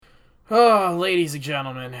Oh, ladies and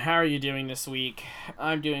gentlemen, how are you doing this week?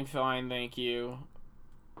 I'm doing fine, thank you.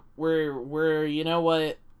 You know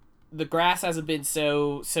what? The grass hasn't been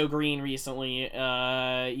so green recently.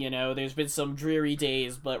 There's been some dreary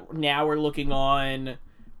days, but now we're looking on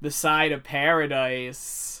the side of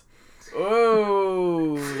paradise.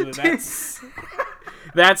 Oh,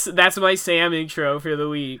 that's my Sam intro for the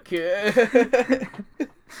week.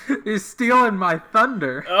 You're stealing my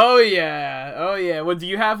thunder. Oh yeah. Well, do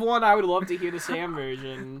you have one? I would love to hear the Sam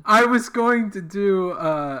version. I was going to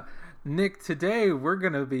do, Nick, today we're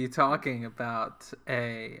going to be talking about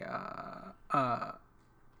a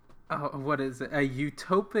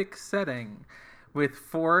utopic setting with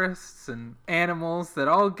forests and animals that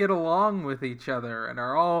all get along with each other and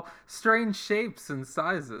are all strange shapes and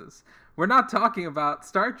sizes. We're not talking about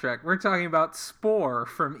Star Trek. We're talking about Spore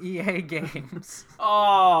from EA Games.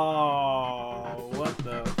 Oh, what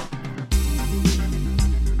the...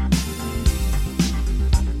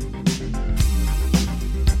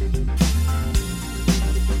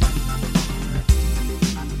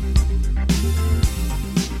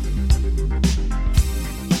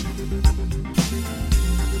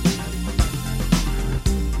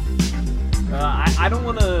 I don't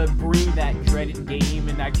want to bring that dreaded game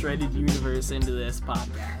and that dreaded universe into this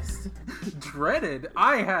podcast. Dreaded?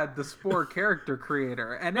 I had the Spore character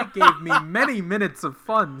creator, and it gave me many minutes of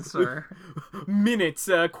fun, sir. Minutes,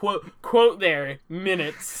 quote there,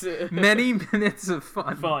 minutes. Many minutes of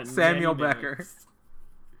fun. Samuel Becker.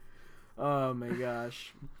 Oh my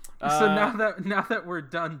gosh. So now that we're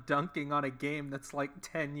done dunking on a game that's like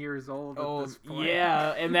 10 years old at this point.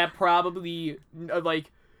 Yeah, and that probably,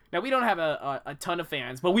 now, we don't have a ton of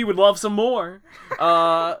fans, but we would love some more.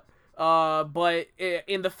 But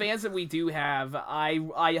in the fans that we do have,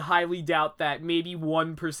 I highly doubt that maybe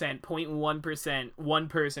 1%, 0.1%, one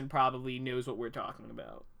person probably knows what we're talking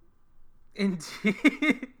about.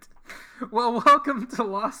 Indeed. Well, welcome to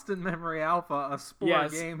Lost in Memory Alpha, a Spore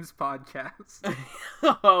Games podcast.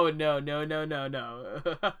 Oh, no.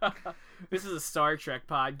 This is a Star Trek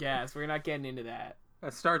podcast. We're not getting into that.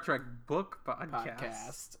 A Star Trek book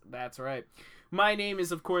podcast. That's right. My name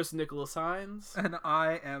is, of course, Nicholas Hines. And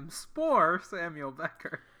I am Spore, Samuel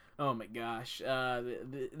Becker. Oh my gosh.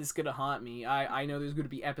 This is going to haunt me. I know there's going to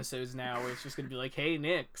be episodes now where it's just going to be like, hey,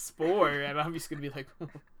 Nick, Spore. And I'm just going to be like,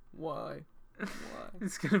 why?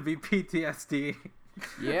 It's going to be PTSD.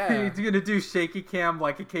 Yeah. You're going to do shaky cam,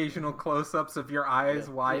 like occasional close-ups of your eyes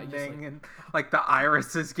widening and like the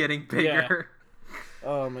iris is getting bigger. Yeah.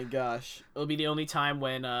 Oh my gosh! It'll be the only time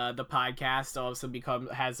when the podcast all of a sudden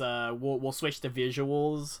we'll switch to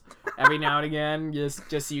visuals every now and again, just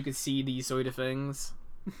so you can see these sort of things.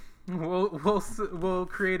 We'll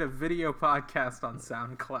create a video podcast on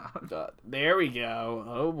SoundCloud. There we go.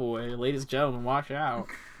 Oh boy, ladies and gentlemen, watch out.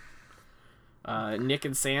 Nick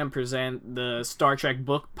and Sam present the Star Trek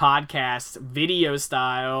book podcast video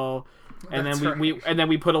style. And then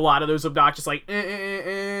we put a lot of those obnoxious remix.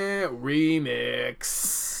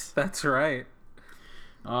 That's right.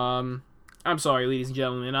 I'm sorry, ladies and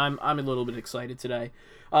gentlemen. I'm a little bit excited today.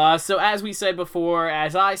 So as we said before,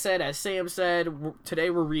 as I said, as Sam said,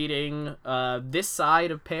 today we're reading This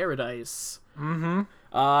Side of Paradise.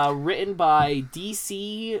 Mm-hmm. Written by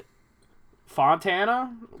D.C.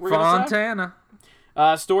 Fontana.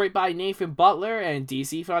 Story by Nathan Butler and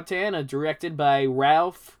D.C. Fontana. Directed by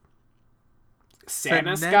Ralph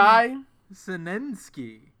Sanensky.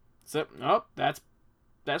 So, that's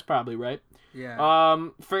probably right. Yeah.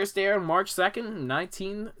 First aired March 2nd,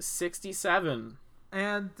 1967.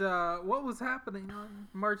 And what was happening on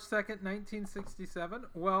March 2nd, 1967?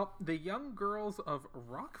 Well, The Young Girls of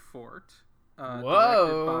Rockfort,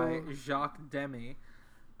 directed by Jacques Demy,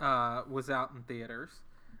 was out in theaters.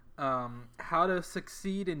 How to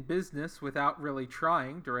Succeed in Business Without Really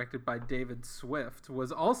Trying, directed by David Swift,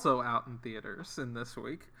 was also out in theaters in this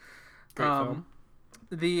week. Great film.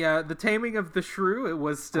 The Taming of the Shrew, it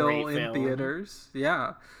was still in theaters.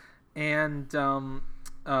 Yeah. And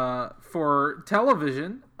for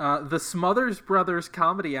television, the Smothers Brothers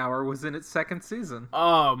Comedy Hour was in its second season.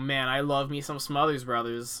 Oh man, I love me some Smothers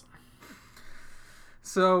Brothers.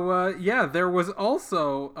 So, there was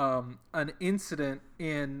also an incident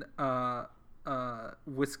in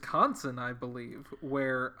Wisconsin, I believe,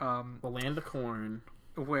 where... the land of corn.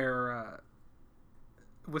 Where...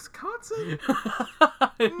 Wisconsin?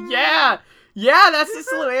 Yeah, that's just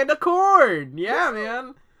the land of corn. Yeah,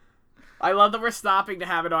 man. I love that we're stopping to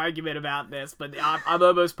have an argument about this, but I'm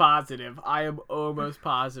almost positive. I am almost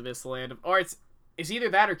positive it's the land of... Or it's either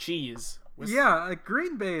that or cheese. Yeah,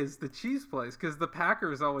 Green Bay is the cheese place because the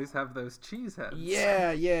Packers always have those cheese heads.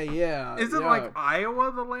 Yeah. Isn't like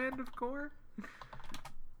Iowa the land of corn?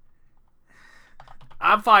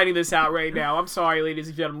 I'm finding this out right now. I'm sorry, ladies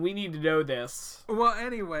and gentlemen. We need to know this. Well,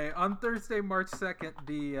 anyway, on Thursday, March 2nd,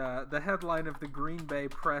 the headline of the Green Bay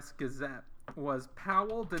Press-Gazette was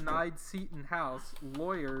Powell denied Seton House,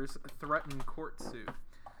 lawyers threaten court suit.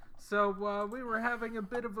 So we were having a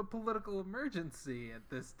bit of a political emergency at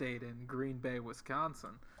this date in Green Bay,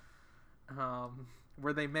 Wisconsin,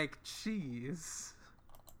 where they make cheese.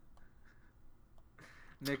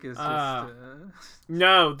 Nick is just...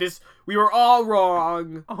 No, we were all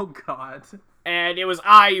wrong. Oh, God. And it was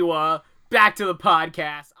Iowa. Back to the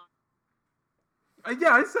podcast.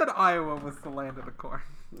 Yeah, I said Iowa was the land of the corn.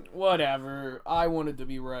 Whatever. I wanted to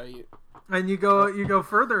be right. And you go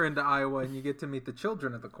further into Iowa and you get to meet the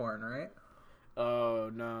children of the corn, right?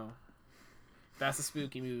 Oh, no. That's a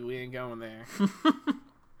spooky movie. We ain't going there.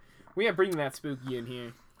 We ain't bringing that spooky in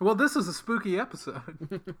here. Well, this is a spooky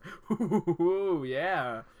episode. Ooh,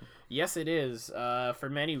 yeah. Yes, it is. For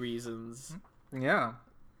many reasons. Yeah.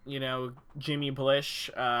 You know, Jimmy Blish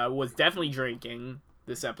was definitely drinking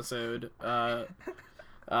this episode.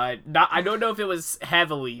 I don't know if it was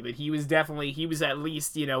heavily, but he was at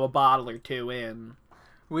least, a bottle or two in.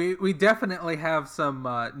 We definitely have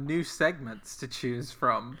some new segments to choose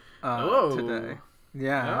from today.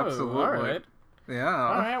 Yeah, absolutely. All right. Yeah.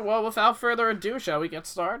 All right. Well, without further ado, shall we get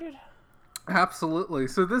started? Absolutely.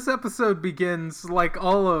 So this episode begins, like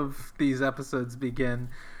all of these episodes begin,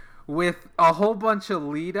 with a whole bunch of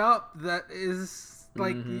lead up that is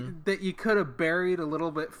like that you could have buried a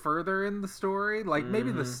little bit further in the story, like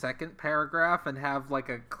maybe the second paragraph, and have like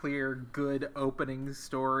a clear, good opening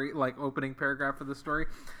story, like opening paragraph of the story.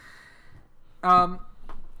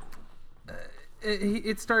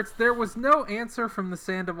 It starts, there was no answer from the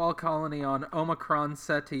Sandoval colony on Omicron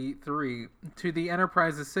Ceti 3 to the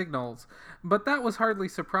Enterprise's signals, but that was hardly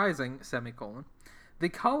surprising, semicolon. The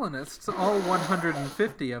colonists, all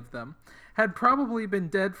 150 of them, had probably been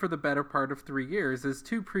dead for the better part of 3 years, as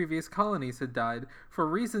 2 previous colonies had died, for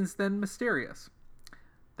reasons then mysterious.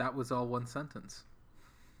 That was all one sentence.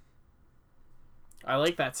 I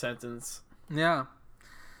like that sentence. Yeah.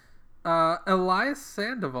 Elias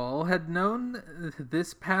Sandoval had known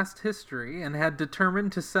this past history and had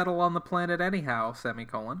determined to settle on the planet anyhow,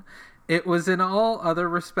 semicolon. It was in all other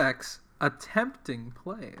respects a tempting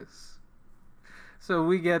place. So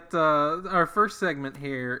we get, our first segment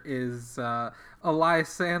here is Elias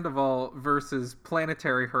Sandoval versus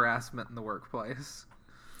planetary harassment in the workplace.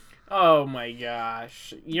 Oh my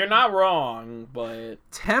gosh. You're not wrong, but...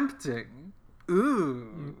 Tempting?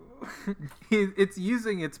 Ooh. It's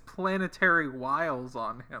using its planetary wiles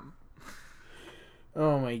on him.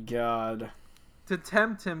 Oh my god. To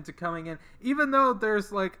tempt him to coming in, even though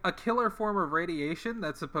there's like a killer form of radiation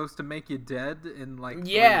that's supposed to make you dead in like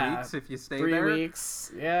 3 weeks if you stay 3 there. 3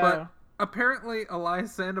 weeks, yeah. But apparently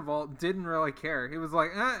Elias Sandoval didn't really care. He was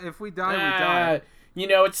like, if we die, we die.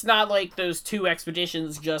 It's not like those 2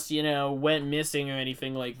 expeditions just, went missing or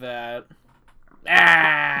anything like that.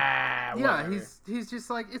 Yeah, he's just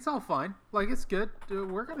like, it's all fine. Like, it's good.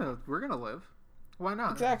 We're gonna live. Why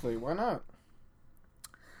not? Exactly. Why not?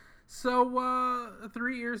 So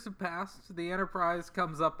 3 years have passed. The Enterprise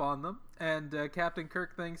comes up on them, and Captain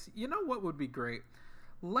Kirk thinks, you know what would be great?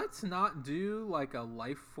 Let's not do like a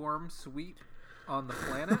life form sweep on the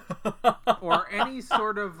planet, or any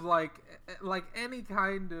sort of like any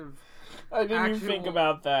kind of. I didn't even think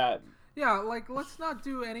about that. Yeah, like, let's not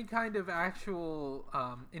do any kind of actual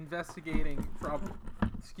investigating from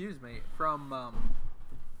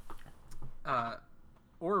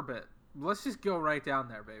orbit. Let's just go right down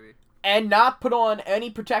there, baby. And not put on any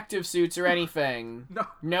protective suits or anything.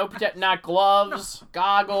 Not gloves,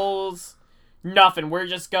 goggles, nothing. We're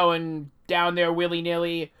just going down there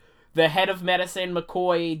willy-nilly. The head of medicine,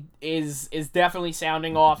 McCoy, is definitely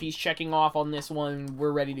sounding off. He's checking off on this one.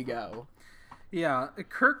 We're ready to go. Yeah,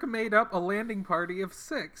 Kirk made up a landing party of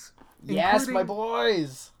 6. Yes, my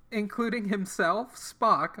boys! Including himself,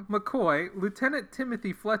 Spock, McCoy, Lieutenant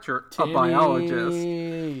Timothy Fletcher, a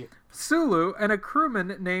biologist, Sulu, and a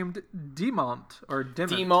crewman named Dimont, or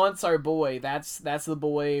Dimont. Dimont's our boy. That's the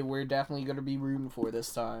boy we're definitely going to be rooting for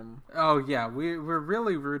this time. Oh, yeah, we're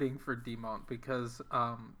really rooting for Dimont because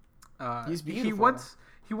he's beautiful.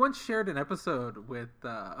 He once shared an episode with,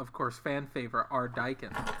 of course, fan favorite R.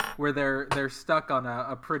 Dyken, where they're stuck on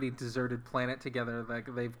a pretty deserted planet together.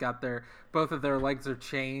 Like, they've got both of their legs are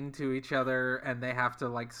chained to each other, and they have to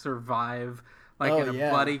like survive a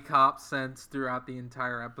buddy cop sense throughout the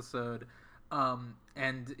entire episode.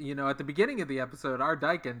 And at the beginning of the episode, our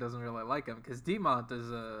Daikin doesn't really like him because Demont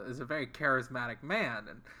is a very charismatic man,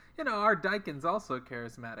 and our Daikin's also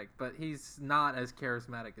charismatic, but he's not as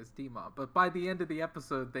charismatic as Demont. But by the end of the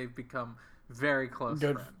episode, they've become very close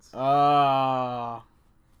friends.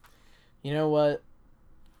 You know what?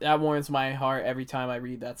 That warms my heart every time I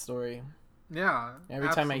read that story. Yeah, every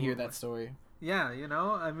time I hear that story. Yeah,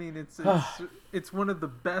 I mean, it's one of the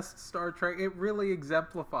best Star Trek. It really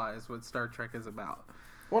exemplifies what Star Trek is about.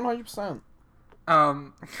 100%.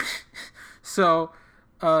 So,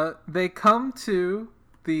 they come to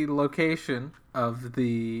the location of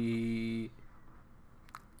the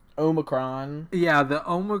Omicron. Yeah, the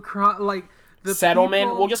Omicron, like the settlement.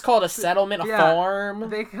 people, we'll just call it a settlement, a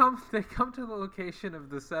farm. They come to the location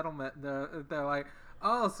of the settlement. They're like,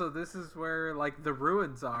 oh, so this is where like the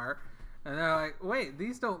ruins are. And they're like, wait,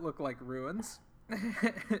 these don't look like ruins.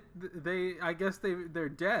 I guess they're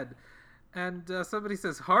dead. And somebody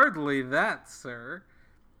says, hardly that, sir.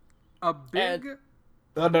 A big...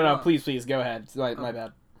 No, please, go ahead. My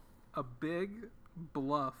bad. A big,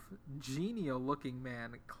 bluff, genial-looking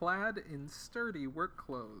man, clad in sturdy work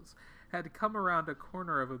clothes, had come around a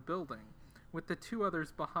corner of a building, with the two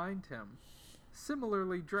others behind him,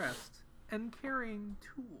 similarly dressed and carrying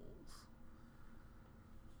tools.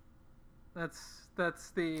 That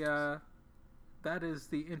is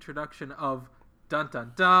the introduction of dun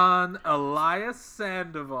dun dun Elias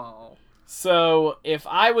Sandoval. So if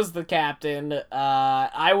I was the captain,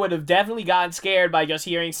 I would have definitely gotten scared by just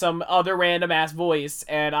hearing some other random ass voice,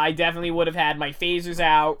 and I definitely would have had my phasers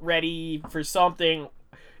out ready for something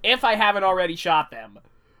if I haven't already shot them.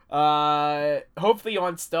 Hopefully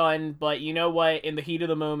on stun, but you know what? In the heat of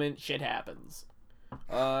the moment, shit happens.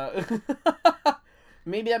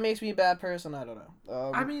 Maybe that makes me a bad person. I don't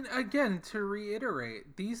know. I mean, again, to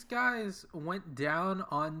reiterate, these guys went down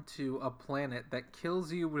onto a planet that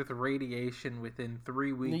kills you with radiation within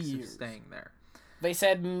 3 weeks of staying there. They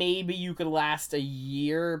said maybe you could last a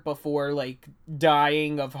year before, like,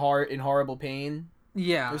 dying of in horrible pain.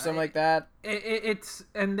 Yeah. Or something like that.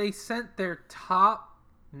 And they sent their top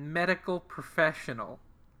medical professional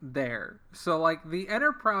there. So, like, the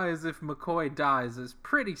Enterprise, if McCoy dies, is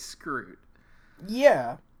pretty screwed.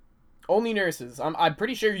 Yeah. Only nurses. I'm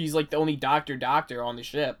pretty sure he's like the only doctor on the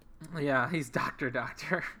ship. Yeah, he's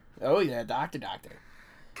Doctor. Oh yeah, Doctor.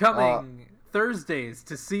 Coming Thursdays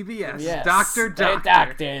to CBS. Yes. Doctor.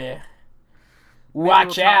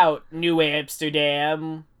 Watch out, New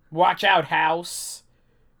Amsterdam. Watch out, House.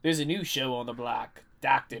 There's a new show on the block.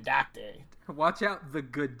 Doctor. Watch out, The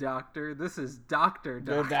Good Doctor. This is Doctor.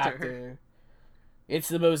 Good Doctor. It's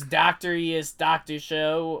the most doctoriest doctor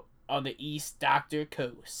show on the East Doctor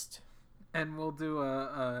Coast. And we'll do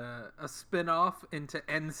a spin-off into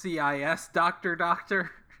NCIS Doctor.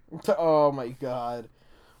 Oh my god.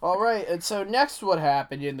 Alright, and so next what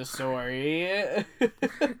happened in the story?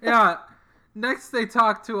 Yeah, next they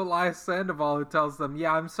talk to Elias Sandoval, who tells them,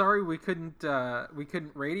 yeah, I'm sorry we couldn't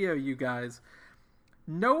radio you guys.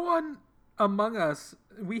 We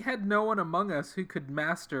had no one among us who could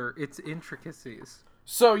master its intricacies.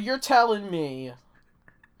 So you're telling me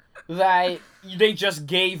that they just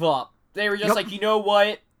gave up. They were just like, you know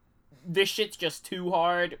what? This shit's just too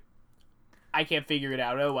hard. I can't figure it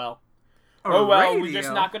out. Oh well. We're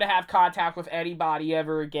just not going to have contact with anybody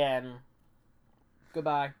ever again.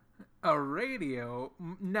 Goodbye. A radio?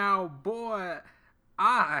 Now, boy,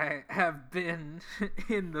 I have been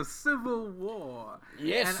in the Civil War.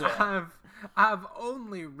 Yes, and sir. I've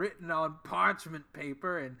only written on parchment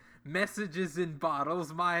paper and messages in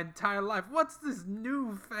bottles my entire life. What's this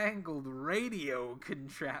newfangled radio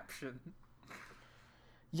contraption?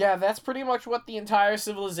 Yeah, that's pretty much what the entire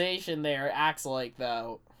civilization there acts like,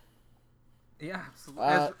 though. Yeah,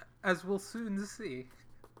 absolutely. As we'll soon see.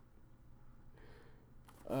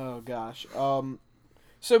 Oh, gosh.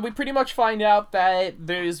 So we pretty much find out that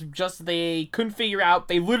they couldn't figure out,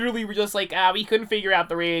 they literally were just like, we couldn't figure out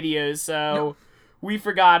the radios, so we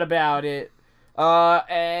forgot about it.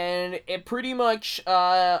 And it pretty much,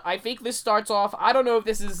 I think this starts off, I don't know if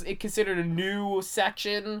this is considered a new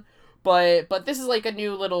section, but this is like a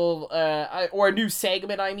new little, or a new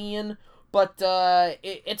segment, I mean, but,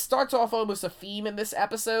 it starts off almost a theme in this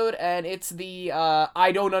episode, and it's the,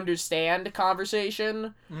 I don't understand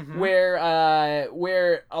conversation, where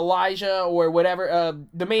Elijah, or whatever,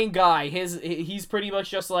 the main guy, he's pretty much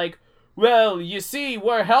just like, well, you see,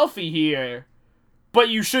 we're healthy here, but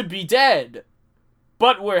you should be dead.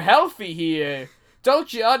 But we're healthy here.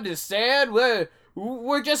 Don't you understand?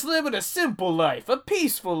 We're just living a simple life, a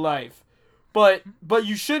peaceful life. But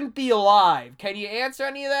you shouldn't be alive. Can you answer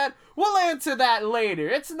any of that? We'll answer that later.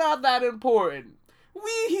 It's not that important.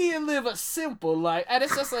 we here live a simple life. And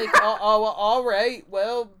it's just like, all right,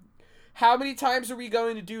 well, how many times are we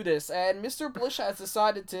going to do this? And Mr. Blish has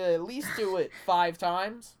decided to at least do it 5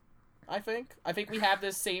 times, I think. I think we have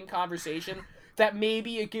this same conversation that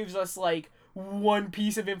maybe it gives us, like, one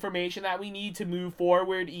piece of information that we need to move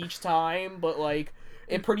forward each time, but, like,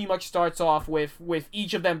 it pretty much starts off with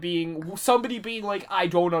each of them being, somebody being like, I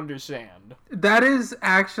don't understand. That is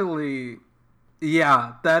actually,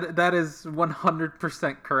 yeah, that is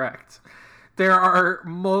 100% correct. There are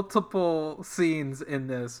multiple scenes in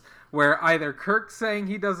this where either Kirk's saying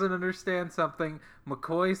he doesn't understand something,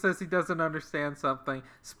 McCoy says he doesn't understand something,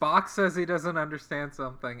 Spock says he doesn't understand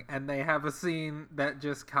something, and they have a scene that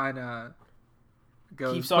just kind of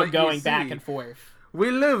goes... Keeps on going back and forth.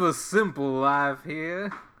 We live a simple life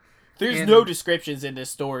here. There's no descriptions in this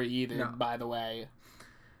story either, by the way.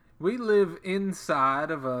 We live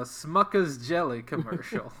inside of a Smucker's Jelly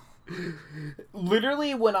commercial.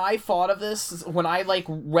 Literally, when I thought of this, when I, like,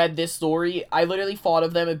 read this story, I literally thought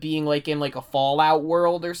of them as being, like, in, like, a Fallout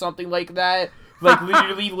world or something like that. Like,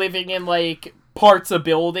 literally living in, like, parts of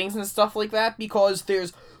buildings and stuff like that, because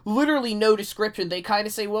there's literally no description. They kind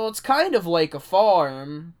of say, well, it's kind of like a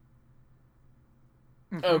farm.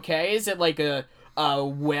 Okay, is it like a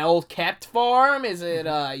well-kept farm? Is it,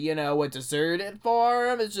 a deserted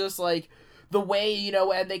farm? It's just, like, the way,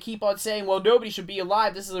 and they keep on saying, well, nobody should be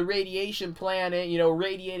alive. This is a radiation planet,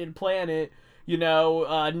 radiated planet.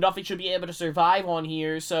 Nothing should be able to survive on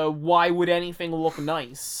here, so why would anything look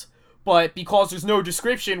nice? But because there's no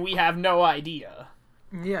description, we have no idea.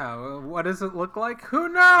 Yeah, what does it look like? Who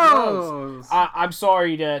knows? I'm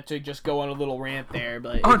sorry to just go on a little rant there,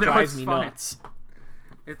 but it drives me nuts.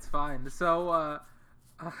 It's fine. So,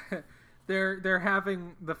 they're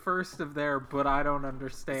having the first of their "but I don't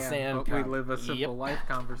understand, but we live a simple life"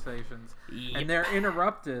 conversations, and they're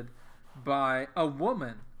interrupted by a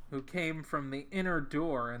woman who came from the inner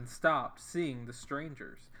door and stopped, seeing the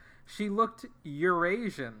strangers. She looked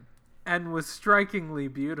Eurasian and was strikingly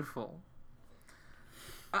beautiful.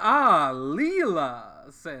 "Ah,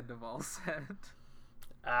 Leela," Sandoval said.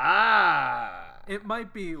 Ah. It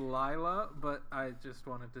might be Lila, but I just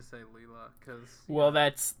wanted to say Leela because. Well,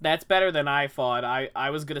 that's better than I thought. I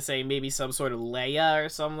was gonna say maybe some sort of Leia or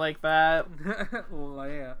something like that.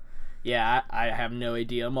 Leia. Yeah, I have no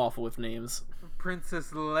idea. I'm awful with names.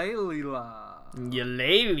 Princess Leila.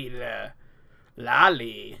 Leila.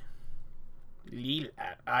 Lali. Leela.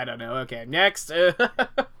 I don't know. Okay, next.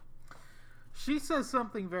 She says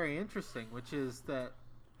something very interesting, which is that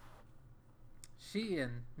she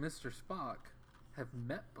and Mr. Spock have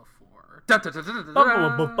met before.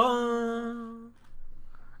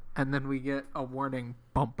 And then we get a warning,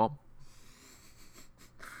 bum bum.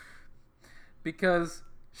 Because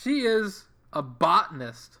she is a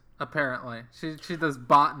botanist, apparently. She does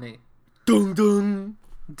botany. Dun dun.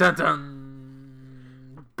 Dun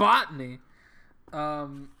dun. Botany.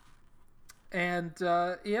 So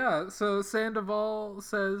Sandoval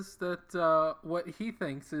says that what he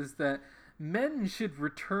thinks is that men should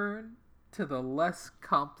return to the less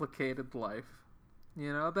complicated life.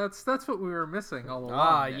 That's what we were missing all along.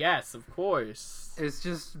 Ah, yes, of course. It's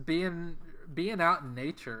just being out in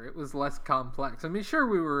nature. It was less complex. I mean, sure,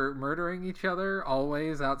 we were murdering each other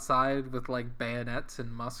always outside with, like, bayonets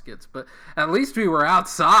and muskets, but at least we were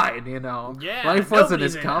outside, Yeah, life wasn't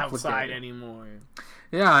as complicated outside anymore.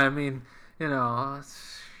 Yeah, I mean, now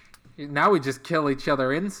we just kill each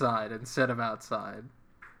other inside instead of outside.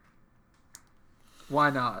 Why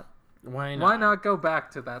not? Why not? Why not go back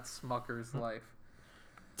to that Smucker's life?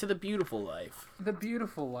 To the beautiful life. The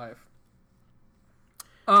beautiful life.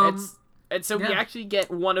 We actually get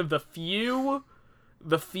one of the few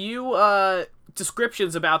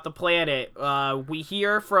descriptions about the planet. We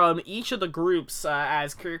hear from each of the groups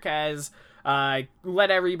as Kirk has let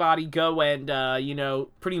everybody go and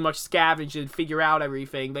pretty much scavenge and figure out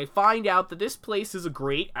everything. They find out that this place is a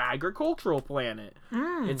great agricultural planet.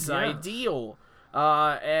 It's ideal.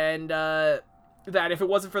 That if it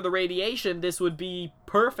wasn't for the radiation, this would be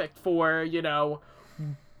perfect for,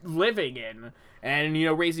 living in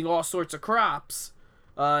and, raising all sorts of crops.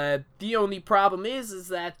 The only problem is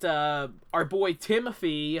that, our boy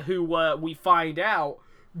Timothy, who, we find out,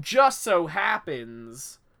 just so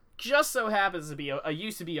happens to be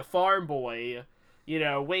used to be a farm boy,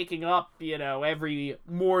 waking up, every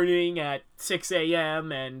morning at 6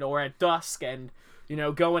 a.m. or at dusk and,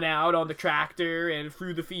 going out on the tractor and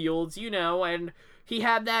through the fields, and he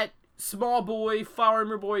had that small boy,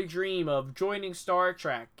 farmer boy dream of joining Star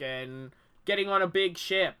Trek and getting on a big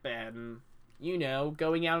ship and,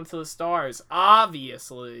 going out into the stars,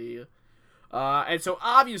 obviously. And so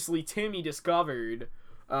obviously Timmy discovered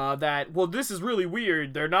that, well, this is really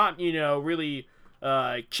weird. They're not, really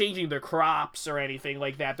changing their crops or anything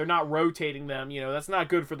like that. They're not rotating them. That's not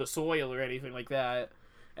good for the soil or anything like that.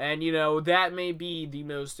 And, that may be the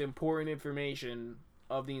most important information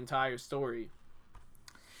of the entire story.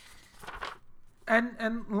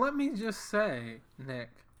 And let me just say, Nick,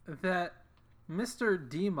 that Mr.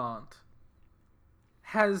 Demont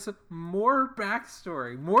has more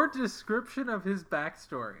backstory, more description of his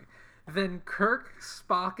backstory than Kirk,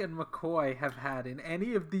 Spock, and McCoy have had in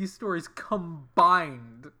any of these stories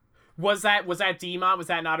combined. Was that Demont? Was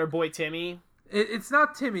that not our boy Timmy? It's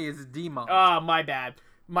not Timmy, it's Demont. Oh, my bad.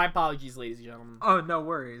 My apologies, ladies and gentlemen. Oh, no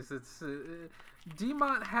worries. It's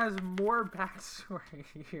Demont has more backstory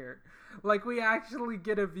here. Like, we actually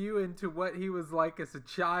get a view into what he was like as a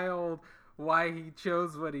child, why he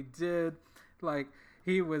chose what he did. Like,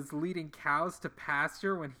 he was leading cows to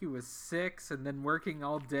pasture when he was 6 and then working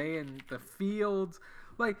all day in the fields.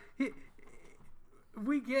 Like,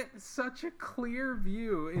 we get such a clear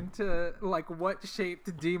view into, like, what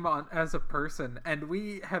shaped Demont as a person. And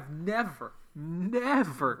we have never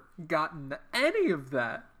gotten any of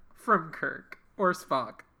that from Kirk or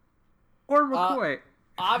Spock or McCoy.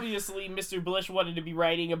 Obviously, Mr. Blish wanted to be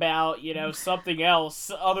writing about, something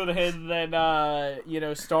else other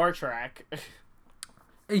than Star Trek.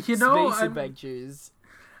 Space adventures.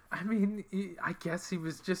 I mean, I guess he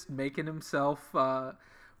was just making himself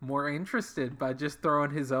more interested by just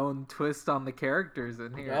throwing his own twist on the characters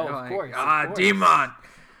in here. Oh, of course. Demon!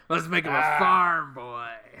 Let's make him a farm boy.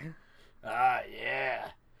 Yeah.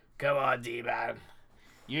 Come on, Demon.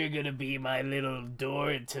 You're gonna be my little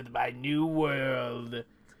door into my new world.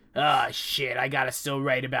 Shit, I gotta still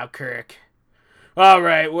write about Kirk.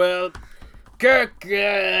 Alright, well, Kirk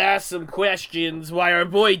asked some questions why our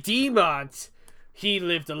boy Demont, he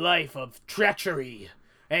lived a life of treachery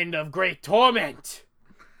and of great torment.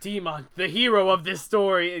 Demont, the hero of this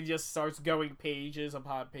story, it just starts going pages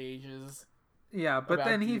upon pages. Yeah, but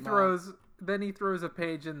then he throws a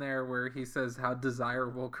page in there where he says how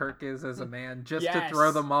desirable Kirk is as a man, just to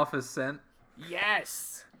throw them off his scent.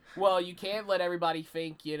 Yes. Well, you can't let everybody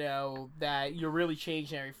think, that you're really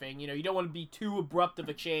changing everything. You don't want to be too abrupt of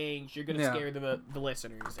a change. You're going to scare the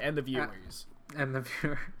listeners and the viewers.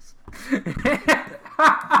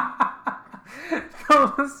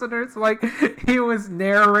 The listeners, like, he was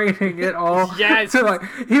narrating it all. Yes. So, like,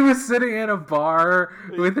 he was sitting in a bar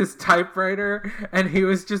with his typewriter, and he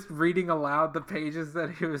was just reading aloud the pages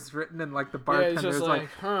that he was written, and, like, the bartender's just like,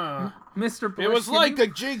 Mr. Blish, it was like a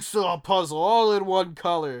jigsaw puzzle, all in one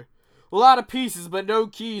color. A lot of pieces, but no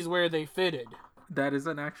keys where they fitted. That is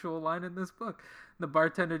an actual line in this book. The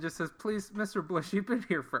bartender just says, please, Mr. Blish, you've been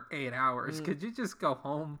here for 8 hours. Could you just go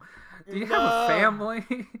home? Do you have a family?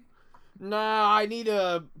 No, I need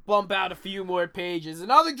to bump out a few more pages.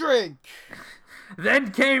 Another drink!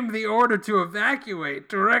 Then came the order to evacuate,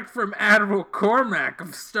 direct from Admiral Cormac of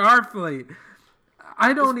Starfleet.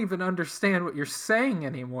 I don't even understand what you're saying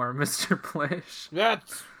anymore, Mr. Blish.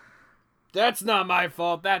 That's not my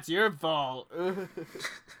fault. That's your fault.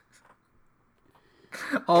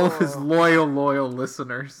 All of his loyal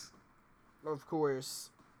listeners. Of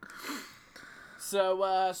course.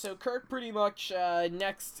 So Kirk pretty much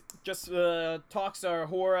next just talks to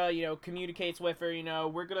Uhura, communicates with her,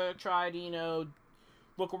 we're gonna try to,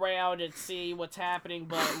 look around and see what's happening,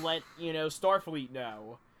 but let, Starfleet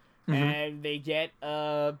know. Mm-hmm. And they get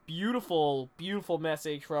a beautiful, beautiful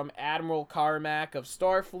message from Admiral Carmack of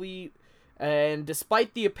Starfleet, and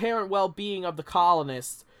despite the apparent well-being of the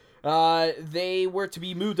colonists, they were to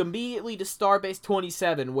be moved immediately to Starbase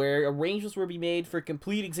 27, where arrangements were to be made for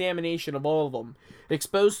complete examination of all of them.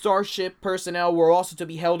 Exposed Starship personnel were also to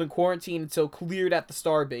be held in quarantine until cleared at the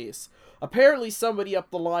Starbase. Apparently somebody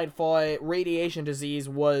up the line thought radiation disease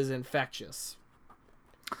was infectious.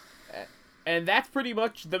 And that's pretty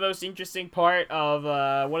much the most interesting part of,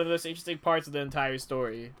 one of the most interesting parts of the entire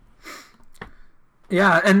story.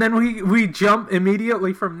 Yeah, and then we jump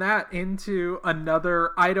immediately from that into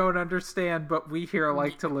another I don't understand, but we here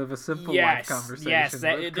like to live a simple life conversation. Yes, this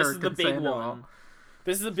is the big one.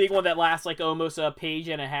 This is the big one that lasts like almost a page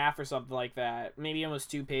and a half or something like that. Maybe almost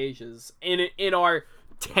 2 pages. In our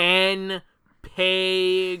 10-page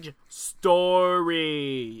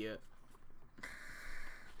story.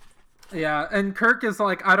 Yeah, and Kirk is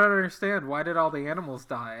like, I don't understand. Why did all the animals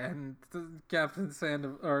die? And Captain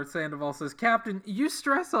Sandoval says, Captain, you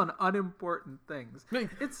stress on unimportant things. The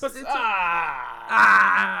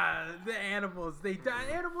animals, they die.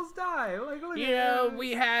 Animals die. Like,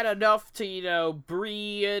 we had enough to,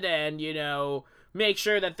 breed and, make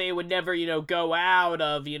sure that they would never, go out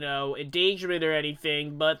of, endangerment or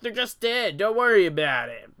anything, but they're just dead. Don't worry about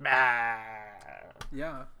it. Bah.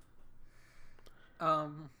 Yeah.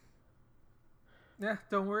 Yeah,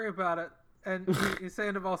 don't worry about it. And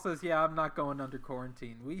Sandoval says, yeah, I'm not going under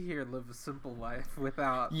quarantine. We here live a simple life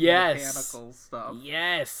without mechanical stuff.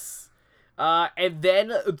 Yes. And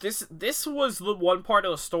then this was the one part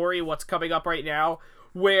of the story, what's coming up right now,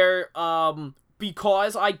 where,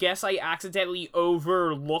 because I guess I accidentally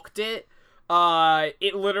overlooked it,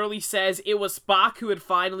 it literally says it was Spock who had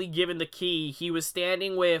finally given the key. He was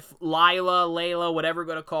standing with Layla, whatever we're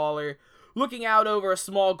gonna call her, looking out over a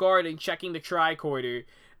small garden, checking the tricorder.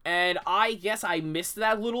 And I guess I missed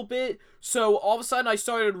that little bit, so all of a sudden I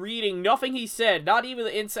started reading nothing he said, not even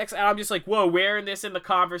the insects, and I'm just like, whoa, where in this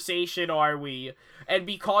conversation are we? And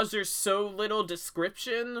because there's so little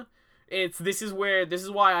description, this is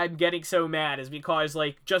why I'm getting so mad, is because,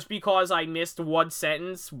 like, just because I missed one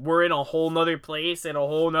sentence, we're in a whole nother place and a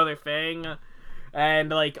whole nother thing. And,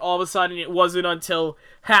 like, all of a sudden it wasn't until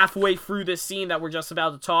halfway through this scene that we're just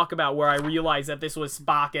about to talk about where I realized that this was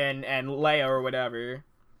Spock and Leia or whatever.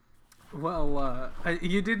 Well,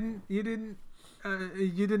 you didn't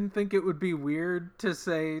think it would be weird to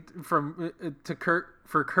say to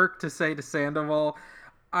Kirk to say to Sandoval,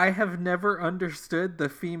 I have never understood the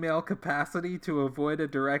female capacity to avoid a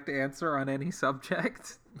direct answer on any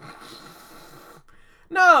subject?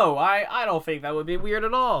 No, I don't think that would be weird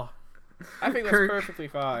at all. I think that's perfectly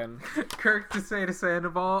fine. Kirk to say to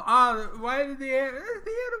Sandoval, why did the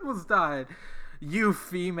animals die? You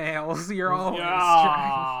females, you're always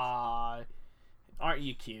trying. Aren't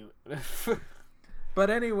you cute? But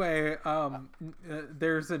anyway,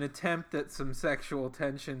 there's an attempt at some sexual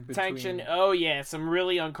tension between... Oh yeah, some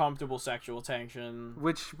really uncomfortable sexual tension.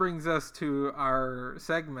 Which brings us to our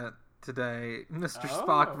segment today, Mr.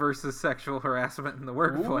 Spock versus sexual harassment in the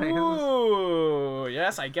workplace. Ooh,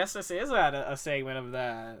 yes, I guess this is a segment of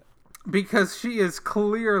that. Because she is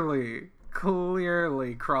clearly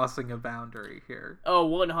crossing a boundary here. Oh,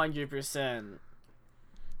 100%.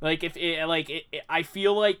 Like, I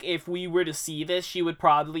feel like if we were to see this, she would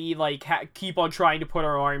probably, like, keep on trying to put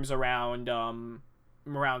her arms around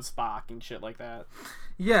Spock and shit like that.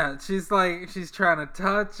 Yeah, she's trying to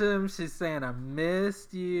touch him. She's saying, I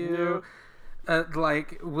missed you.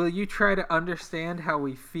 Like, will you try to understand how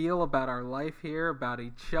we feel about our life here, about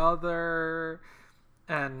each other?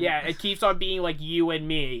 And yeah, it keeps on being like you and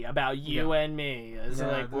me, about you and me. It's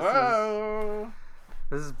like, whoa.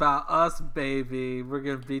 This is about us, baby. We're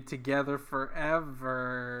gonna be together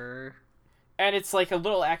forever. And it's like a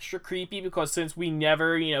little extra creepy because since we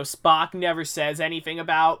never, Spock never says anything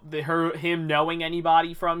about him knowing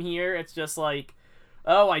anybody from here. It's just like,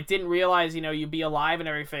 oh, I didn't realize, you'd be alive and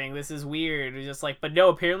everything. This is weird. It's just like, but no,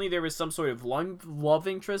 apparently there was some sort of love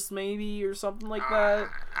interest maybe or something like that.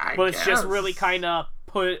 But it's just really kind of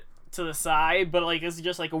put to the side. But like, it's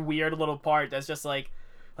just like a weird little part that's just like,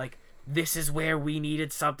 this is where we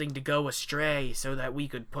needed something to go astray so that we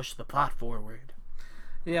could push the plot forward.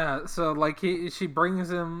 Yeah, so like she brings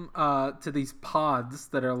him to these pods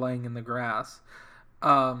that are laying in the grass.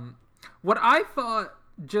 What I thought,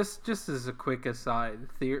 just as a quick aside,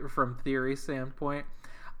 from theory standpoint,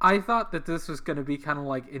 I thought that this was going to be kind of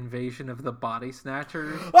like Invasion of the Body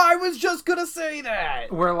Snatchers. I was just going to say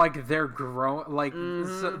that! Where, like, they're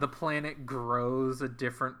so the planet grows a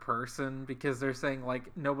different person because they're saying,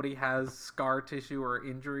 like, nobody has scar tissue or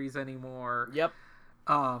injuries anymore. Yep.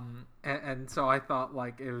 And so I thought,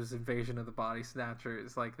 like, it was Invasion of the Body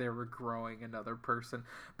Snatchers, like, they were growing another person.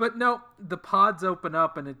 But no, the pods open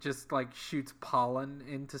up and it just, like, shoots pollen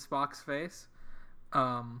into Spock's face.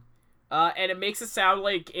 And it makes it sound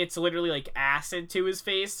like it's literally, like, acid to his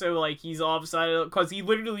face, so, like, he's all of a sudden, because he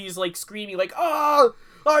literally is, like, screaming, like, oh,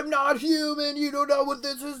 I'm not human, you don't know what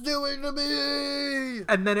this is doing to me!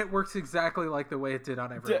 And then it works exactly like the way it did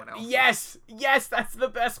on everyone else. Yes, that's the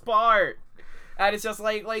best part! And it's just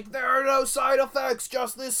like, there are no side effects,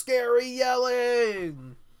 just this scary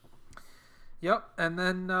yelling! Yep, and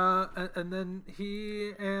then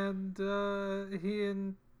he and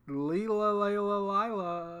Layla,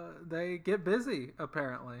 they get busy,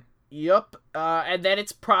 apparently. Yep, and then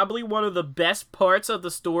it's probably one of the best parts of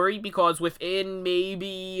the story, because within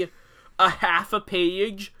maybe a half a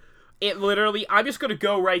page, it literally, I'm just gonna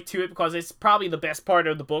go right to it, because it's probably the best part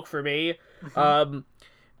of the book for me.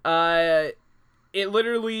 It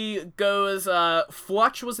literally goes,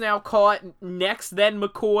 Flutch was now caught, next, then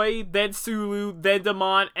McCoy, then Sulu, then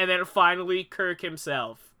DeMont, and then finally Kirk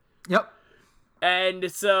himself. Yep.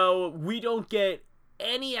 And so we don't get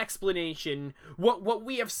any explanation. What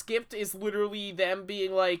we have skipped is literally them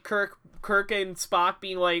being like Kirk and Spock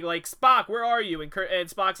being like Spock, where are you? And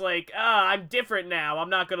Spock's like, I'm different now. I'm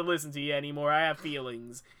not gonna listen to you anymore. I have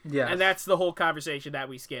feelings. Yeah. And that's the whole conversation that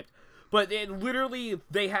we skipped. But literally,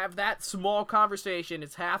 they have that small conversation.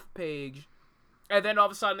 It's half a page. And then all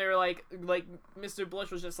of a sudden, they're like Mr.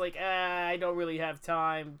 Blish was just like, I don't really have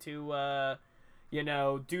time to,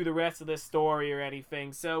 do the rest of this story or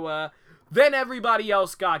anything. So, then everybody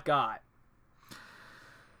else got.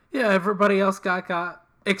 Yeah, everybody else got,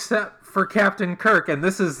 except for Captain Kirk, and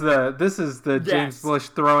this is the James Blish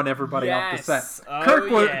throwing everybody off the set.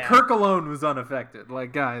 Kirk alone was unaffected.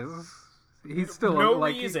 Like, guys, he's still no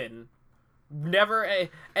reason. Never,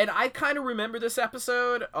 and I kind of remember this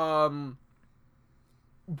episode.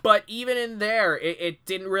 But even in there, it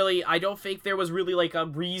didn't really... I don't think there was really, like, a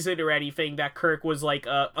reason or anything that Kirk was, like,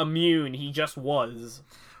 immune. He just was.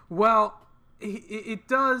 Well, it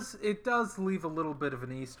does leave a little bit of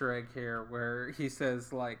an Easter egg here, where he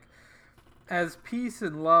says, like, as peace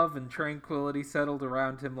and love and tranquility settled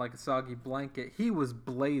around him like a soggy blanket, he was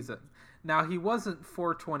blazing. Now, he wasn't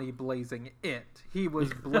 420 blazing it. He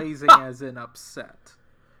was blazing as in upset.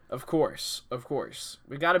 Of course.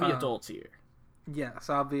 We gotta be adults here. Yes,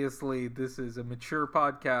 obviously, this is a mature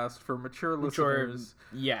podcast for mature listeners.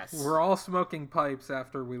 Yes. We're all smoking pipes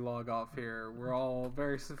after we log off here. We're all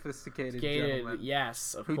very sophisticated gentlemen.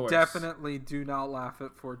 Yes, of course. Who definitely do not laugh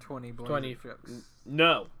at 420 blazing jokes.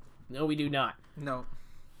 No, we do not. No,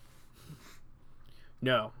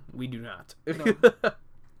 we do not. No.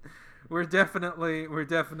 We're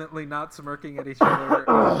definitely not smirking at each other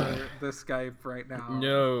over the Skype right now.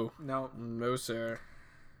 No, sir.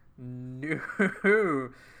 No.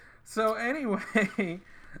 So anyway,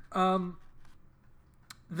 the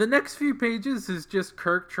next few pages is just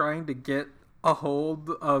Kirk trying to get a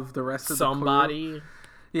hold of the rest of somebody. The crew.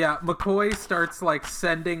 Yeah, McCoy starts like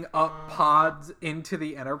sending up pods into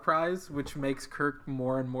the Enterprise, which makes Kirk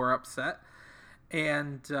more and more upset.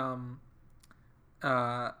 And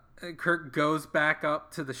Kirk goes back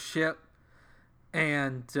up to the ship,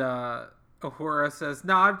 and Uhura says,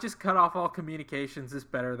 "No, I've just cut off all communications. It's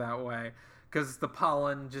better that way." Because the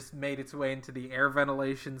pollen just made its way into the air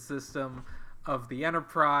ventilation system of the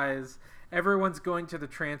Enterprise. Everyone's going to the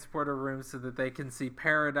transporter room so that they can see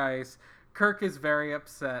paradise. Kirk is very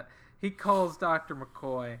upset. He calls Dr.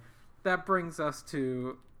 McCoy. That brings us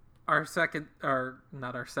to our second, or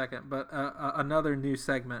not our second, but another new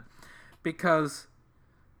segment. Because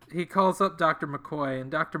he calls up Dr. McCoy, and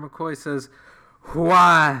Dr. McCoy says,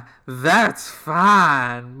 "Why, that's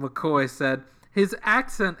fine," McCoy said. His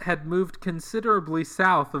accent had moved considerably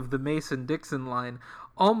south of the Mason-Dixon line,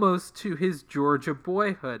 almost to his Georgia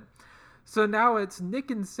boyhood. So now it's Nick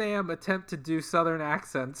and Sam attempt to do Southern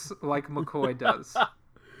accents like McCoy does.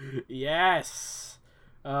 Yes.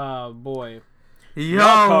 Oh, boy. Yo,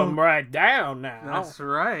 y'all come right down now. That's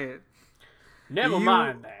right. Never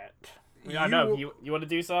mind that. I know. You want to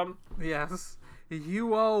do something? Yes.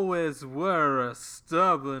 You always were a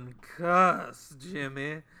stubborn cuss,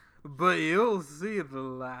 Jimmy, but you'll see the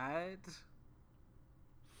light.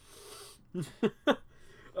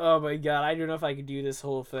 Oh my god, I don't know if I can do this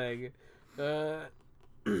whole thing.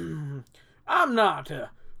 I'm not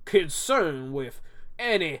concerned with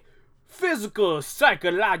any physical or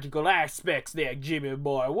psychological aspects there, Jimmy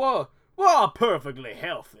boy. We're all perfectly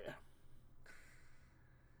healthy.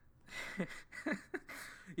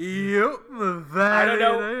 Yep, that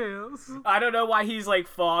is. I don't know why he's like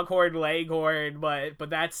Foghorn Leghorn, but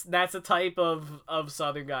that's a type of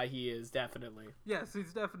Southern guy he is, definitely. Yes,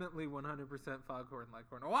 he's definitely 100% Foghorn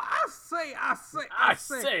Leghorn. Well, I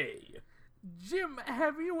say. Jim,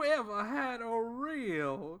 have you ever had a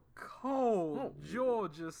real cold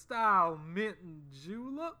Georgia-style mint and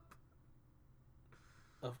julep?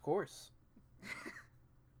 Of course.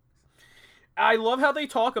 I love how they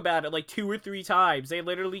talk about it like 2 or 3 times. They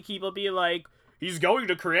literally keep on being like, he's going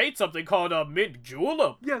to create something called a mint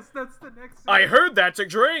julep. Yes, that's the next thing. I heard that's a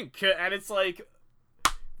drink. And it's like,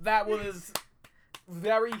 that was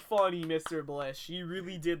very funny, Mr. Blish. You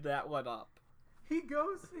really did that one up. He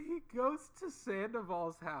goes to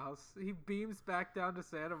Sandoval's house. He beams back down to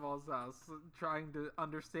Sandoval's house, trying to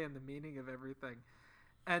understand the meaning of everything.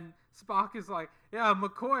 And Spock is like, yeah,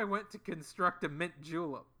 McCoy went to construct a mint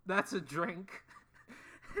julep. That's a drink.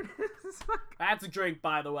 Like, that's a drink,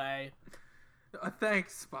 by the way.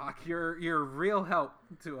 Thanks, Spock. You're real help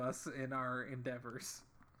to us in our endeavors.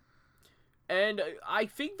 And I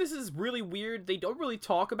think this is really weird. They don't really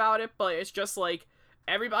talk about it, but it's just like,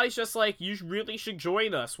 everybody's just like, you really should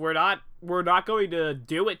join us. We're not going to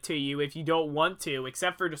do it to you if you don't want to,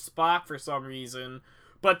 except for to Spock for some reason.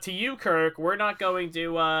 But to you, Kirk, we're not going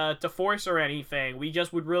to force or anything. We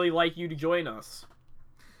just would really like you to join us.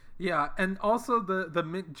 Yeah, and also the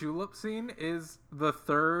mint julep scene is the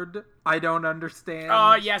third I don't understand.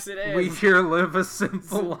 Oh, yes, it is. We here live a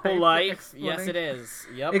simple life. Yes, it is.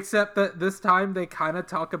 Yep. Except that this time they kind of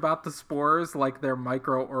talk about the spores like they're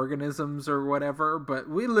microorganisms or whatever, but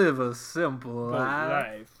we live a simple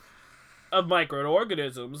life. Of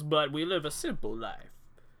microorganisms, but we live a simple life.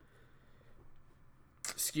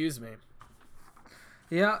 Excuse me.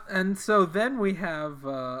 Yeah, and so then we have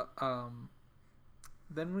a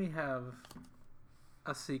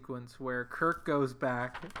sequence where Kirk goes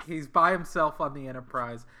back. He's by himself on the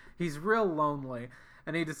Enterprise. He's real lonely,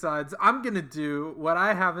 and he decides, I'm going to do what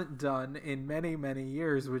I haven't done in many, many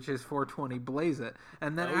years, which is 420 blaze it.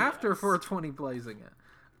 And then after 420 blazing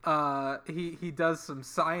it, he does some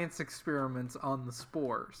science experiments on the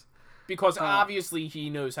spores. Because obviously he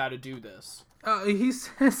knows how to do this.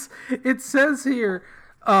 It says here,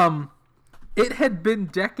 it had been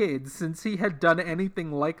decades since he had done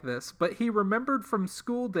anything like this, but he remembered from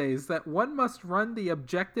school days that one must run the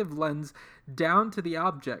objective lens down to the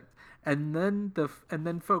object, and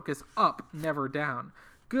then focus up, never down.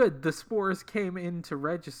 Good, the spores came in to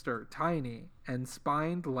register, tiny and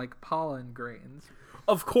spined like pollen grains.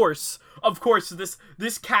 Of course,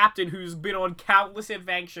 this captain who's been on countless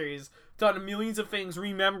adventures, done millions of things,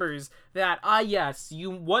 remembers that,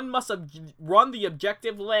 one must run the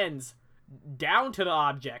objective lens down to the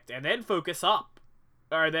object and then focus up,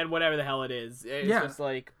 or then whatever the hell it is. It's just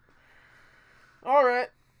like, all right.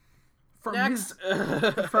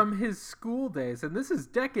 From his school days, and this is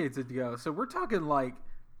decades ago, so we're talking like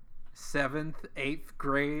 7th, 8th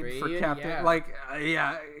grade for Captain.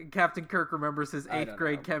 Yeah. Captain Kirk remembers his 8th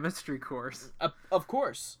grade chemistry course. Of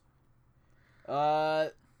course.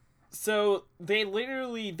 So they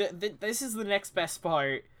literally, this is the next best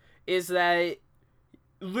part, is that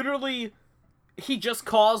literally he just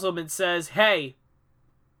calls him and says, "Hey,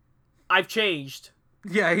 I've changed."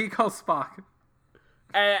 Yeah, he calls Spock.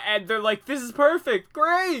 And they're like, "This is perfect,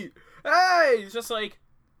 great, hey!" It's just like,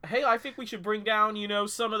 "Hey, I think we should bring down,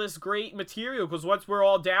 some of this great material, because once we're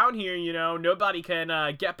all down here, nobody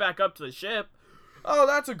can get back up to the ship." "Oh,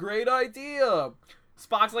 that's a great idea."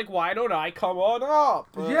 Spock's like, "Why don't I come on up?"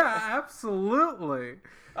 Yeah, absolutely.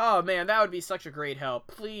 Oh, man, that would be such a great help.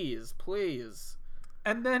 Please.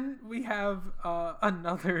 And then we have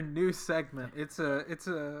another new segment. It's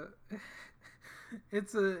a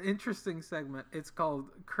interesting segment. It's called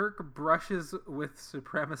Kirk Brushes with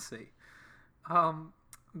Supremacy.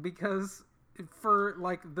 Because for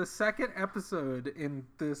like the second episode in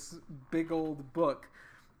this big old book,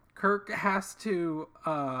 Kirk has to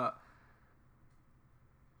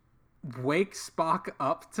wake Spock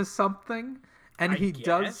up to something, and he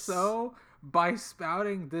does so by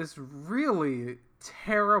spouting this really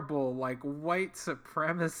terrible like white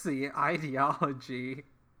supremacy ideology.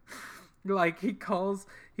 Like he calls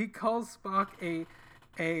Spock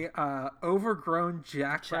a overgrown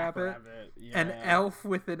jackrabbit, yeah. An elf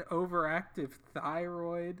with an overactive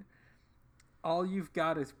thyroid. All you've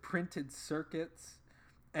got is printed circuits,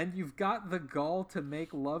 and you've got the gall to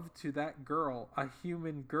make love to that girl, a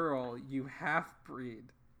human girl, you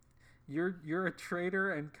half-breed. You're a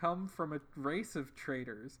traitor and come from a race of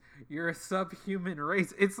traitors. You're a subhuman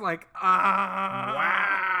race. It's like,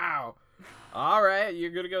 wow. All right,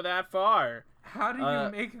 you're gonna go that far. How do you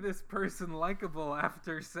make this person likable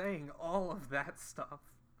after saying all of that stuff?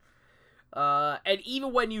 And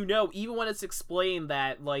even when it's explained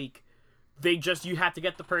that, like, you have to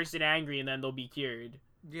get the person angry and then they'll be cured.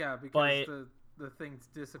 Yeah, because the things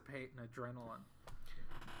dissipate in adrenaline.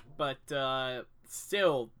 But,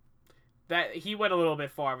 still, that he went a little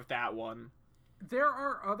bit far with that one. There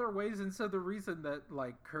are other ways, and so the reason that,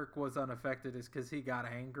 like, Kirk was unaffected is because he got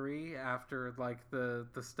angry after, like, the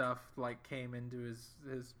stuff, like, came into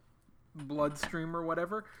his bloodstream or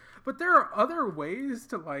whatever. But there are other ways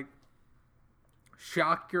to, like,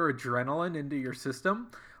 shock your adrenaline into your system.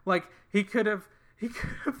 Like, he could have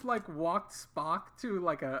like, walked Spock to,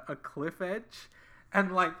 like, a cliff edge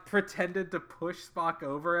and, like, pretended to push Spock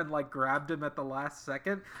over and, like, grabbed him at the last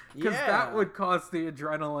second. Because that would cause the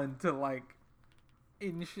adrenaline to, like...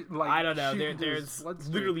 I don't know. There's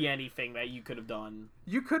literally anything that you could have done.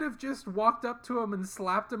 You could have just walked up to him and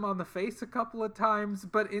slapped him on the face a couple of times,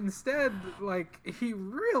 but instead, like, he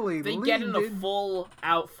really get in a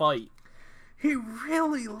full-out fight. He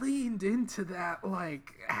really leaned into that,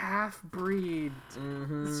 like, half-breed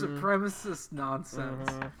supremacist nonsense.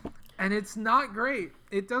 And it's not great.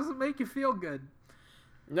 It doesn't make you feel good.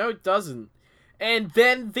 No, it doesn't. And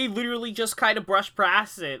then they literally just kind of brush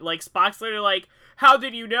past it. Like, Spock's literally like, how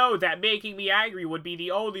did you know that making me angry would be the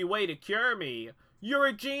only way to cure me? You're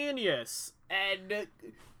a genius. And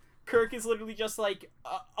Kirk is literally just like,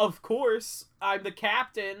 of course, I'm the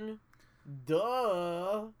captain.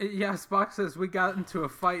 Duh. Yeah, Spock says, we got into a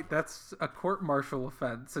fight. That's a court-martial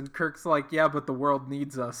offense. And Kirk's like, yeah, but the world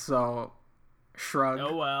needs us, so... Shrug.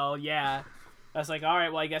 Oh, well, yeah. I was like,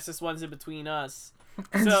 alright, well, I guess this one's in between us.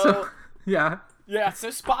 And so yeah. Yeah, so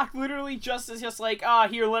Spock literally is just like,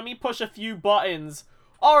 here, let me push a few buttons.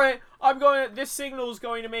 Alright, this signal is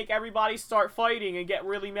going to make everybody start fighting and get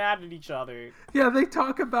really mad at each other. Yeah, they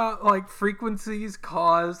talk about, like, frequencies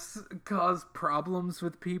cause problems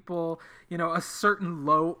with people. You know, a certain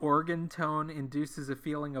low organ tone induces a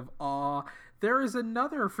feeling of awe. There is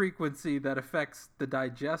another frequency that affects the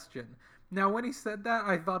digestion. Now, when he said that,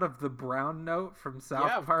 I thought of the brown note from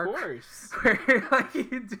South Park. Yeah, of course. Where, like,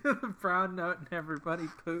 you do the brown note and everybody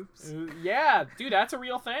poops. Yeah, dude, that's a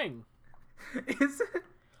real thing. Is it?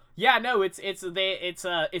 Yeah, no, it's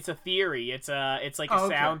a theory. It's like a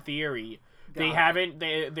sound theory.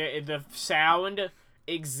 The sound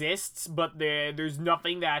exists, but there's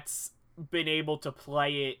nothing that's been able to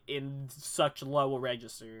play it in such low a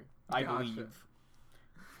register, I believe.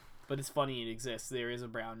 But it's funny it exists. There is a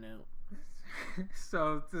brown note.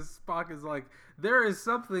 So this Spock is like, there is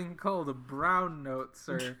something called a brown note,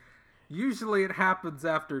 sir. Usually it happens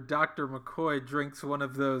after Dr. McCoy drinks one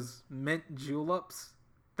of those mint juleps.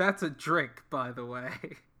 That's a drink, by the way.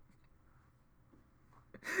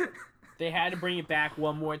 They had to bring it back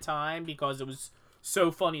one more time because it was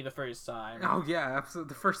so funny the first time. Oh, yeah, absolutely.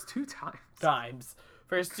 The first two times.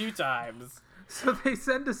 First two times. So they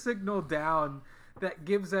send a signal down that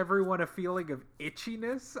gives everyone a feeling of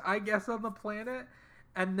itchiness, I guess, on the planet.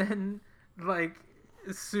 And then, like,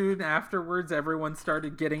 soon afterwards, everyone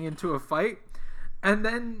started getting into a fight. And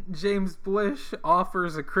then James Blish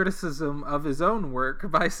offers a criticism of his own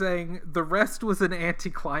work by saying the rest was an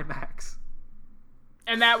anticlimax.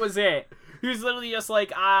 And that was it. He was literally just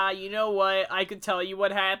like, you know what? I could tell you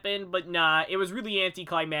what happened, but nah, it was really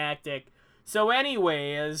anticlimactic. So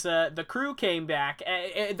anyways, the crew came back.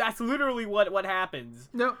 That's literally what happens.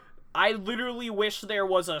 No. I literally wish there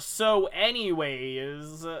was a so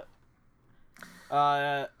anyways. If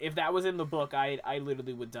that was in the book, I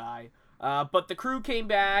literally would die. But the crew came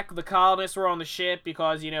back. The colonists were on the ship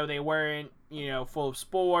because, they weren't, full of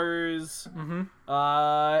spores. Mm-hmm.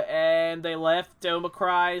 And they left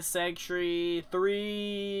Omicron Sanctuary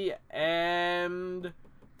 3, and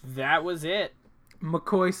that was it.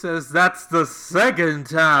 McCoy says that's the second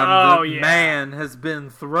time man has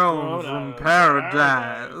been thrown from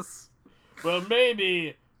paradise. Well,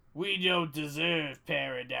 maybe we don't deserve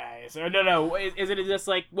paradise. Or no, isn't it just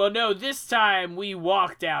like, well, no, this time we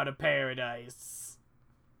walked out of paradise.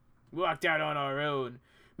 We walked out on our own.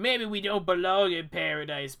 Maybe we don't belong in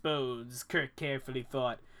paradise, Bones, Kirk carefully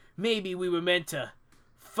thought. Maybe we were meant to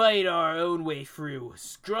fight our own way through.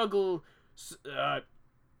 Struggle.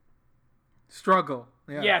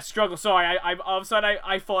 Yeah, struggle. Sorry, I all of a sudden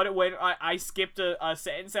I thought it went. I skipped a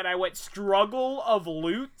sentence and I went struggle of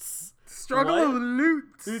loots. Struggle of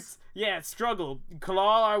loots. Yeah, struggle.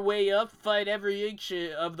 Claw our way up, fight every inch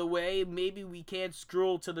of the way. Maybe we can't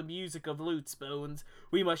stroll to the music of lutes, Bones.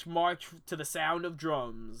 We must march to the sound of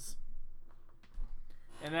drums.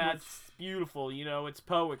 And that's beautiful. It's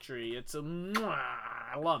poetry. It's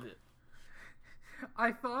I love it.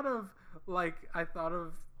 I thought of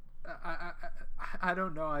I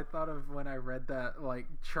don't know. I thought of when I read that, like,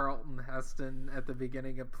 Charlton Heston at the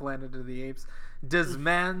beginning of Planet of the Apes. Does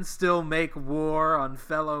man still make war on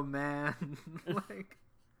fellow man? Like,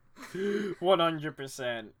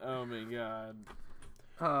 100%. Oh my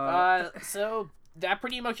god. So that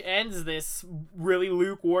pretty much ends this really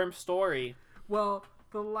lukewarm story. Well,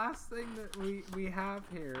 the last thing that we have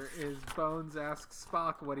here is Bones asks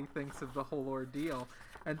Spock what he thinks of the whole ordeal,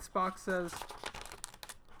 and Spock says,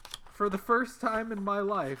 for the first time in my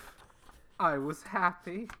life, I was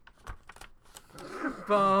happy.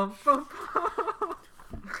 Bum, bum, bum.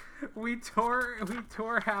 We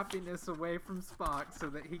tore happiness away from Spock so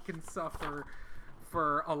that he can suffer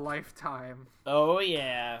for a lifetime. Oh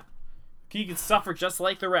yeah. He can suffer just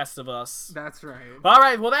like the rest of us. That's right. All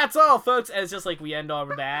right, well that's all, folks. And it's just like we end on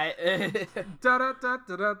that. Da da da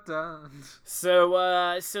da da da. So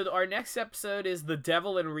our next episode is The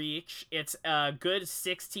Devil in Reach. It's a good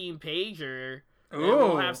 16-pager. And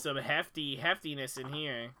we'll have some heftiness in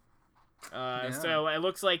here. So it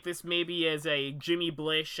looks like this maybe is a Jimmy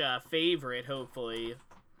Blish favorite, hopefully.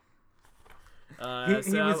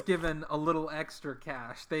 He was given a little extra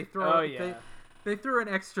cash. They threw an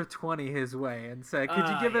extra 20 his way and said, "Could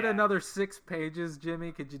you give it another 6 pages,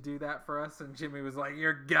 Jimmy? Could you do that for us?" And Jimmy was like,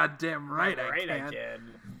 "You're goddamn right, I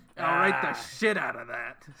can. I'll write the shit out of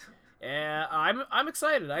that." Yeah, I'm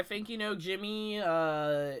excited. I think, Jimmy,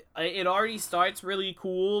 it already starts really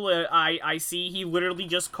cool. I see he literally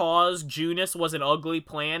just caused Junus was an ugly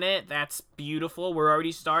planet. That's beautiful. We're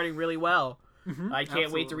already starting really well. Mm-hmm, I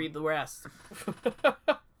can't wait to read the rest.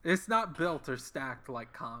 It's not built or stacked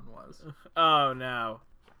like Khan was. Oh, no.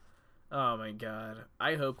 Oh, my God.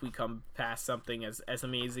 I hope we come past something as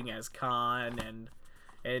amazing as Khan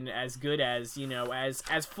and as good as,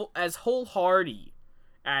 as wholehearted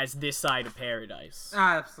as This Side of Paradise.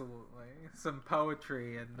 Absolutely. Some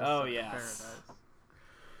poetry in This Side of Paradise.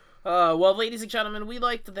 Well, ladies and gentlemen, we'd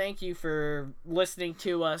like to thank you for listening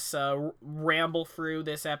to us ramble through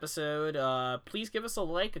this episode. Please give us a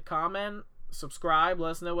like, a comment, subscribe,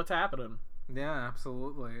 let us know what's happening. Yeah,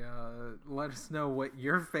 absolutely. Let us know what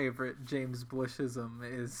your favorite James Blishism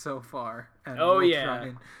is so far. And we'll try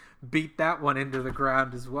and beat that one into the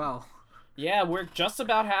ground as well. Yeah, we're just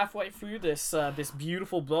about halfway through this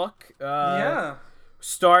beautiful book.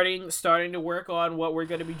 Starting to work on what we're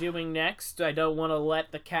going to be doing next. I don't want to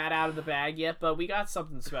let the cat out of the bag yet, but we got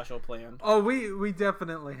something special planned. Oh, we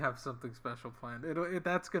definitely have something special planned.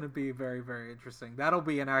 That's going to be very, very interesting. That'll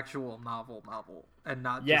be an actual novel, and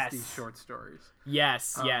not just these short stories.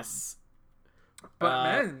 Yes, yes. But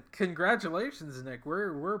man, congratulations, Nick.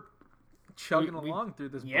 We're chugging along through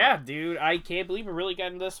this book. Yeah, dude, I can't believe we're really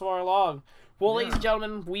getting this far along. Well, ladies and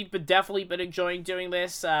gentlemen, we've definitely been enjoying doing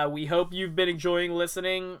this. We hope you've been enjoying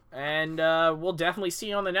listening, and we'll definitely see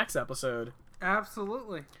you on the next episode.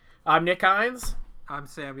 Absolutely. I'm Nick Hines. I'm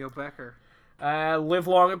Samuel Becker. Live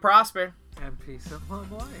long and prosper. And peace and long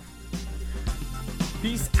life.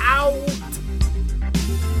 Peace out.